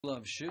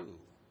Love Shoe.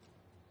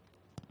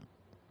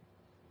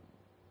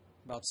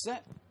 About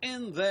set,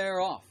 and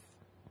they're off.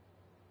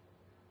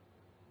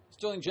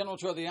 Sterling General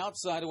toward the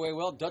outside, away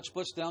well. Dutch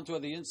Blitz down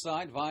toward the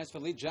inside. Vies for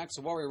lead.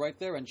 Jackson Warrior right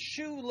there. And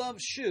Shoe Love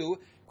Shoe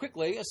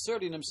quickly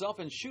asserting himself.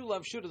 And Shoe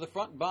Love Shoe to the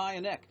front by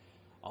a neck.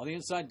 On the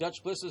inside,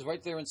 Dutch Bliss is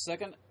right there in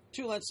second.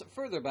 2 lengths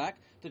further back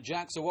to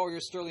Jackson Warrior.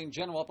 Sterling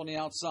General up on the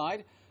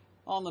outside.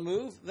 On the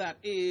move, that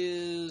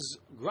is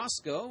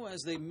Grosco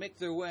as they make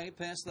their way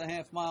past the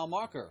half-mile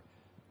marker.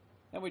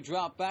 And we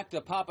drop back to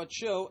Papa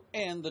Cho,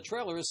 and the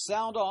trailer is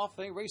sound off.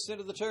 They race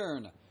into the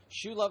turn.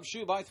 Shoe Love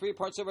Shoe by 3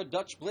 parts over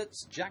Dutch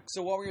Blitz.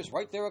 Jackson Warriors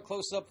right there, a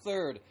close-up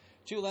third.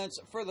 2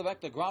 lengths further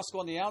back to Grosco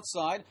on the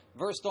outside.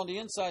 Verst on the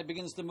inside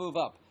begins to move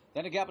up.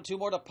 Then a gap of 2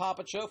 more to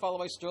Papa Cho, followed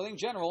by Sterling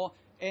General,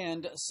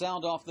 and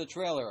sound off the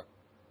trailer.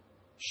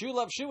 Shoe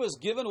Love Shoe is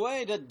given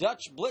way to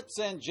Dutch Blitz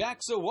and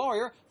Jackson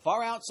Warrior.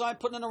 Far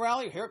outside, putting in a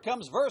rally. Here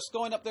comes Verst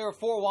going up there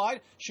 4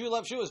 wide. Shoe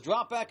Love Shoe is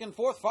dropped back and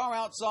forth. Far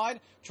outside,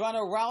 trying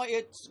to rally.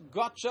 It's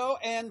Gotcho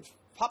and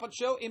Papa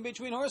Cho in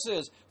between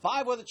horses.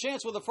 5 with a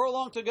chance with a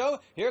furlong to go.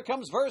 Here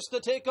comes Verst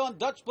to take on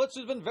Dutch Blitz,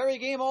 who's been very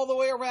game all the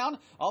way around.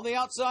 On the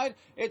outside,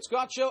 it's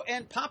Gotcho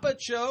and Papa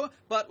Cho,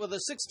 but with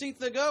a 16th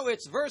to go,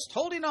 it's Verst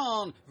holding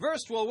on.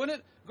 Verst will win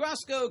it.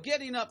 Grosco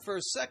getting up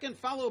for second,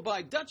 followed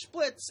by Dutch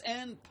Blitz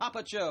and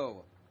Papa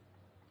Cho.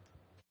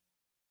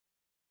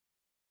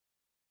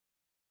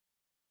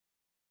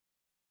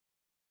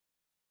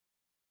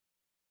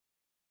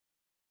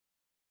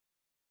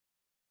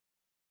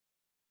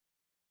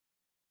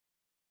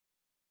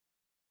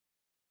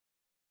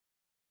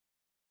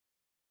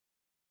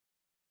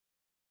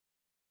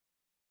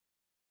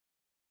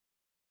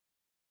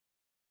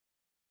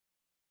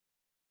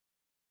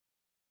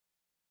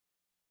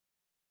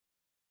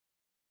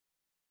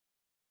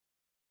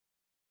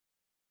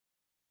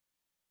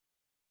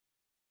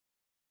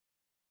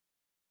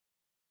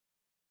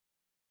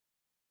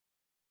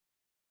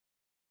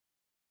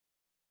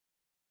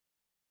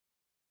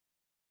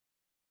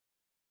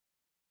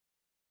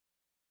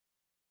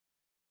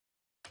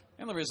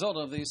 And the result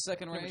of the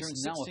second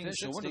race now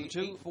official. 1 to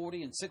 2,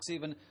 40 and 6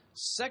 even.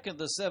 Second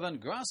the 7,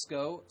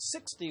 Grosco,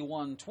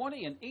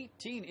 61.20 and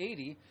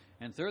 18.80.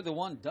 And third the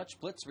 1, Dutch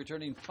Blitz,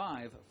 returning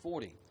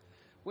 5.40.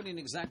 Winning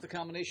exact the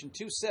combination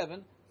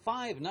 2-7,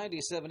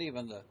 5.97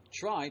 even. The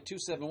try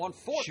 2-7-1,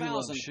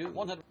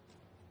 4,100.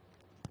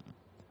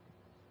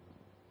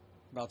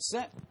 About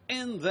set,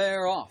 and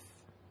they're off.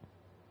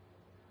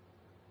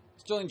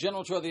 Sterling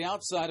General toward the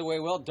outside,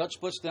 away well.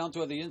 Dutch Blitz down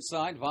toward the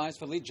inside. Vies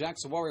for lead.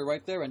 Jackson Warrior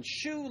right there. And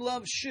Shoe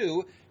Love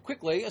Shoe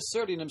quickly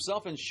asserting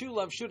himself. And Shoe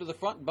Love Shoe to the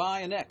front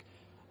by a neck.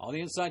 On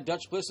the inside,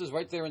 Dutch Bliss is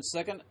right there in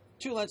second.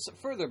 2 lengths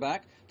further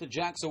back to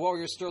Jackson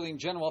Warrior. Sterling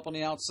General up on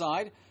the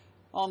outside.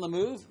 On the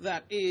move,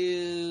 that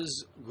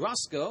is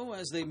Grosco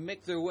as they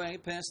make their way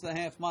past the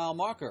half-mile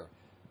marker.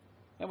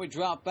 And we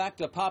drop back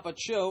to Papa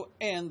Cho,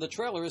 and the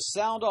trailer is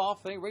sound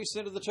off. They race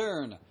into the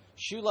turn.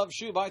 Shoe Love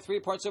Shoe by 3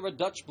 parts over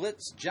Dutch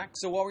Blitz.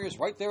 Jackson Warriors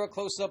right there, a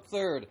close-up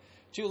third.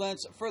 2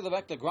 lengths further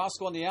back to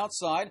Grosco on the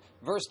outside.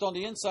 Verst on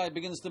the inside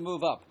begins to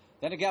move up.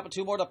 Then a gap of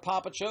 2 more to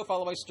Papa Cho,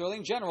 followed by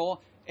Sterling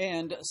General,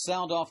 and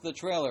sound off the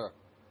trailer.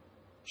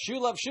 Shoe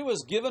Love Shoe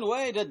is given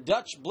way to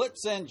Dutch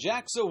Blitz and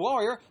Jackson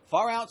Warrior.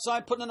 Far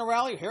outside, putting in a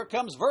rally. Here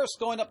comes Verst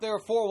going up there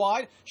 4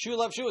 wide. Shoe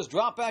Love Shoe is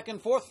dropped back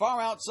and forth.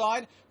 Far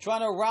outside,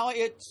 trying to rally.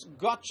 It's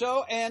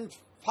Gotcho and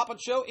Papa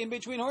Cho in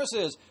between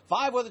horses.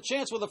 5 with a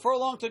chance with a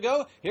furlong to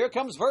go. Here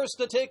comes Verst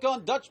to take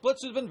on Dutch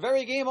Blitz, who's been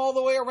very game all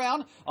the way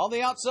around. On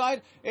the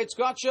outside, it's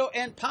Gotcho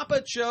and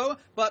Papa Cho,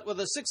 but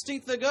with a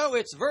 16th to go,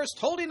 it's Verst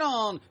holding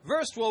on.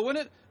 Verst will win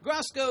it.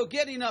 Grosco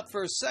getting up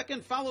for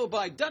second, followed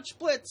by Dutch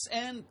Blitz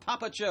and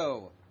Papa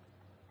Cho.